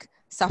is like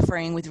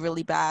suffering with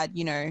really bad,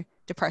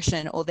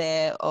 depression,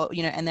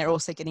 and they're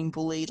also getting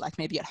bullied, like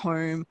maybe at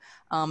home,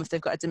 if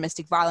they've got a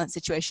domestic violence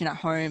situation at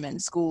home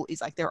and school is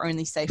like their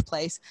only safe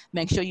place,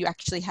 make sure you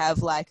actually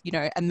have like,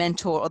 a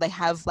mentor, or they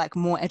have like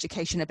more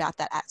education about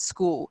that at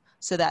school,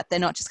 so that they're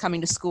not just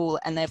coming to school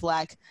and they've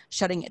like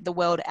shutting the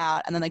world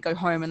out, and then they go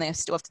home and they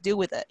still have to deal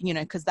with it,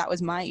 because that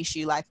was my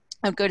issue. Like,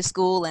 I'd go to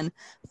school and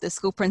the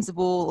school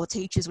principal or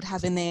teachers would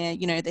have in their,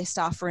 their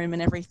staff room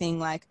and everything,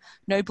 like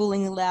no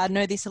bullying allowed,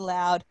 no this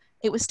allowed.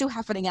 It was still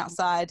happening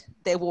outside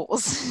their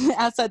walls,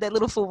 outside their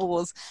little 4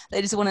 walls.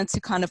 They just wanted to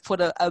kind of put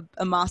a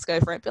mask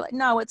over it, be like,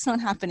 no, it's not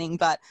happening.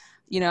 But,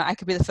 I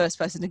could be the first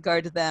person to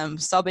go to them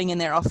sobbing in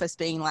their office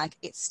being like,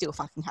 it's still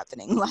fucking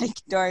happening. Like,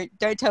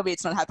 don't tell me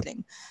it's not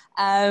happening.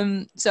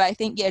 So I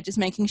think, just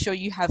making sure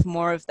you have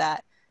more of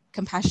that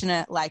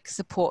compassionate, like,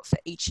 support for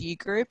each year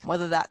group,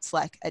 whether that's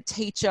like a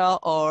teacher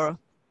or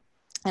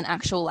an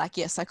actual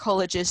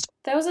psychologist.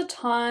 There was a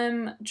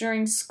time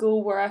during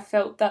school where I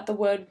felt that the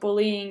word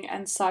bullying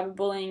and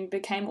cyberbullying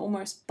became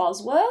almost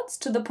buzzwords,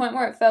 to the point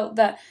where it felt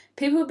that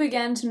people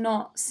began to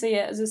not see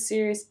it as a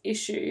serious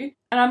issue.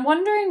 And I'm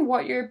wondering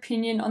what your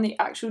opinion on the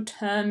actual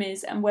term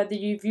is, and whether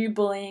you view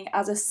bullying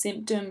as a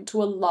symptom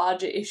to a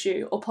larger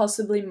issue, or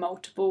possibly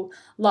multiple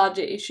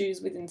larger issues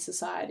within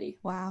society.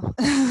 Wow.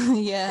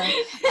 Yeah.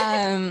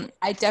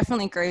 I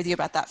definitely agree with you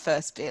about that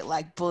first bit,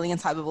 like bullying and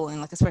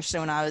cyberbullying, like especially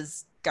when I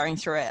was going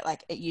through it,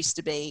 like it used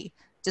to be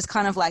just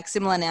kind of like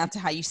similar now to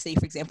how you see,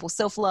 for example,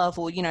 self-love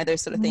or,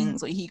 those sort of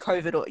things, or you hear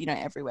COVID or,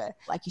 everywhere.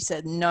 Like you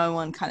said, no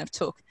one kind of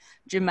took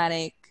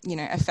dramatic,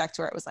 effect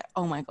where it was like,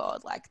 oh my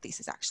God, like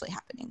this is actually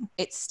happening.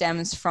 It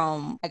stems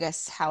from, I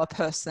guess, how a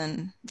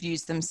person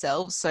views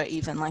themselves. So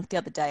even like the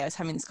other day I was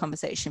having this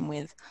conversation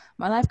with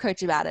my life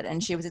coach about it,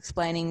 and she was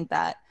explaining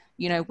that,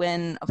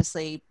 when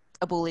obviously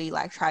a bully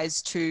like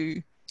tries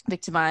to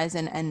victimize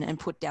and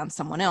put down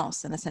someone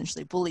else and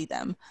essentially bully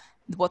them,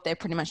 what they're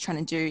pretty much trying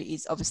to do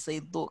is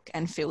obviously look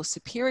and feel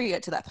superior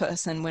to that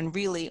person, when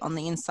really on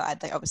the inside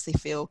they obviously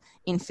feel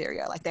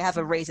inferior. Like they have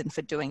a reason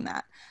for doing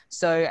that.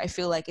 So I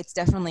feel like it's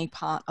definitely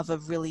part of a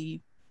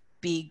really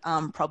big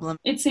problem.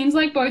 It seems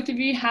like both of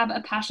you have a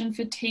passion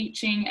for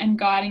teaching and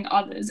guiding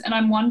others, and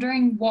I'm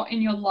wondering what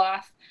in your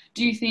life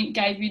do you think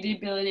gave you the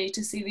ability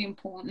to see the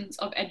importance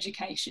of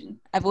education?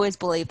 I've always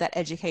believed that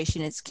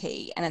education is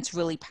key, and it's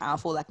really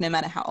powerful. Like no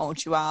matter how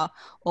old you are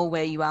or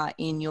where you are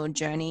in your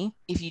journey,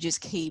 if you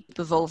just keep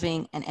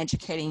evolving and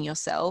educating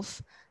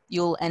yourself,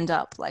 you'll end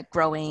up like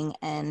growing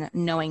and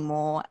knowing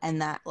more.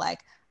 And that, like,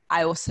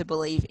 I also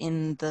believe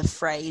in the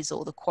phrase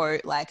or the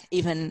quote, like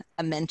even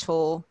a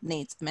mentor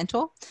needs a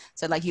mentor.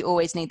 So like you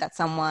always need that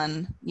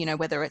someone,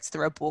 whether it's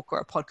through a book or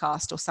a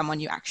podcast or someone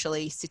you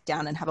actually sit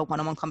down and have a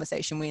one-on-one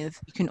conversation with,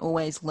 you can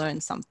always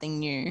learn something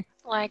new.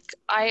 Like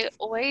I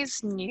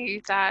always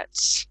knew that,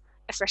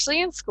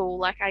 especially in school,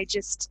 like I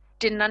just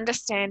didn't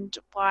understand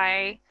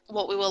why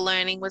what we were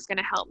learning was going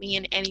to help me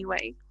in any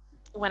way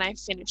when I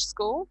finished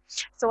school.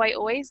 So I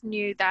always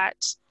knew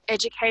that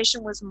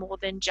education was more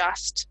than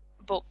just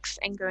books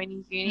and going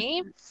to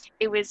uni.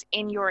 It was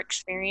in your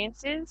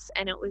experiences,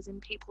 and it was in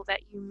people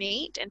that you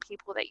meet and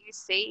people that you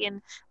see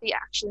and the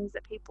actions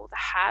that people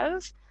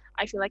have.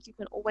 I feel like you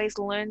can always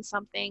learn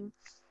something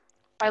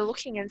by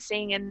looking and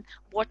seeing and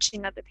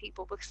watching other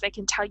people, because they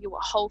can tell you a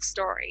whole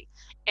story,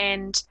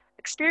 and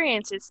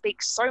experiences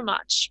speak so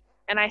much.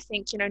 And I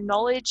think,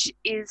 knowledge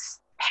is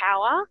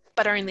power,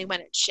 but only when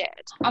it's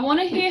shared. I want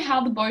to hear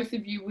how the both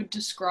of you would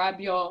describe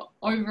your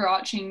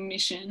overarching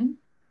mission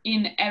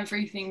in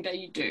everything that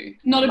you do.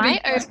 Not a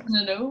big question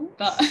at all,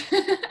 but...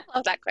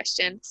 Love that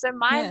question. So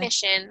my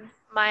mission,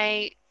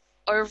 my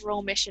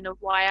overall mission of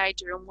why I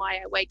do and why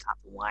I wake up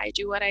and why I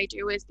do what I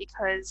do is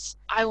because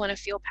I want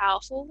to feel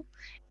powerful,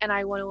 and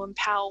I want to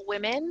empower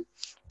women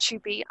to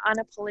be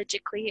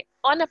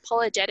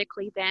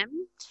unapologetically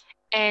them,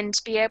 and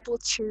be able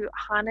to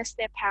harness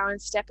their power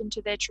and step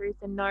into their truth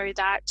and know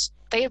that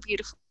they are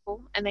beautiful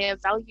and they are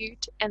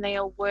valued and they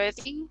are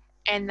worthy,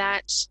 and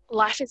that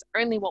life is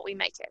only what we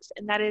make it.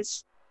 And that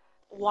is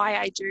why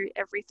I do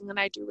everything that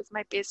I do with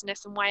my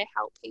business and why I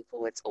help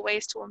people. It's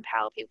always to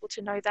empower people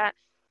to know that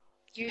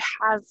you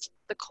have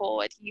the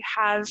cord, you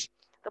have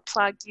the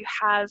plug, you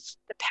have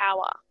the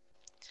power.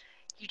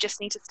 You just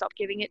need to stop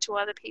giving it to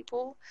other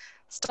people,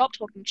 stop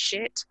talking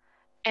shit,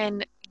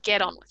 and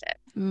get on with it.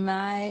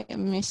 My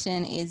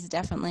mission is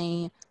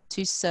definitely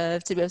to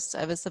serve, to be of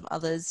service of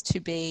others,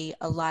 to be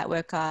a light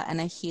worker and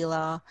a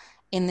healer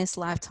in this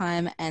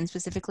lifetime, and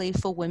specifically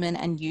for women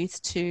and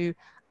youth, to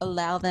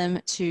allow them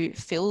to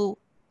feel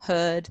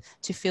heard,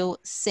 to feel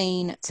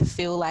seen, to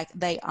feel like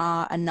they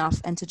are enough,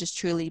 and to just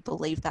truly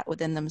believe that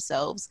within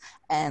themselves.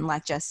 And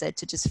like Jess said,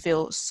 to just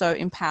feel so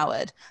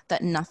empowered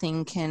that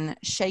nothing can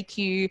shake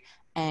you,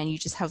 and you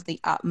just have the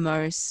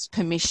utmost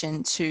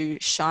permission to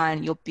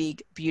shine your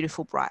big,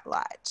 beautiful, bright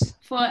light.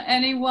 For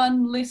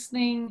anyone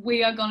listening,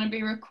 we are going to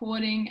be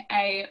recording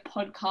a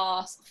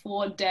podcast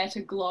for Dare to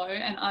Glow,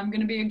 and I'm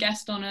going to be a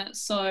guest on it,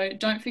 so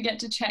don't forget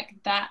to check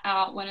that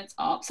out when it's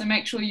up. So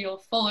make sure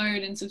you're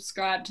followed and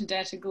subscribed to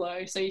Dare to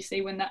Glow so you see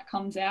when that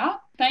comes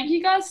out. Thank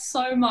you guys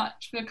so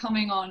much for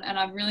coming on, and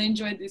I've really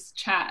enjoyed this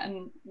chat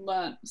and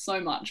learnt so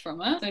much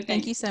from it. So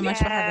thank you so much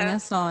for having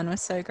us on. We're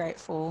so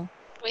grateful.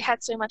 We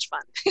had so much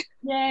fun.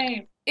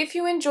 Yay. If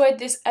you enjoyed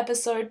this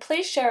episode,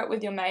 please share it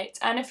with your mates.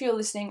 And if you're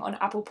listening on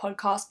Apple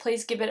Podcasts,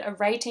 please give it a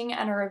rating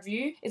and a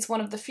review. It's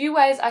one of the few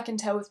ways I can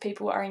tell if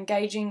people are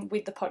engaging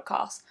with the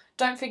podcast.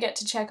 Don't forget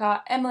to check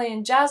out Emily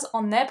and Jazz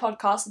on their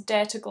podcast,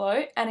 Dare to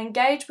Glow, and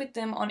engage with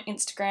them on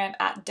Instagram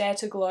at Dare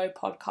to Glow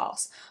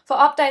Podcast. For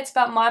updates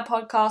about my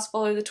podcast,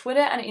 follow the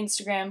Twitter and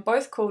Instagram,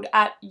 both called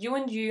at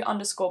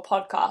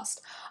 @you_podcast.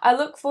 I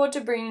look forward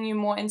to bringing you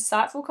more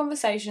insightful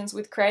conversations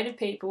with creative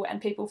people and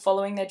people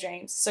following their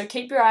dreams. So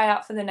keep your eye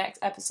out for the next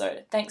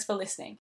episode. Thanks for listening.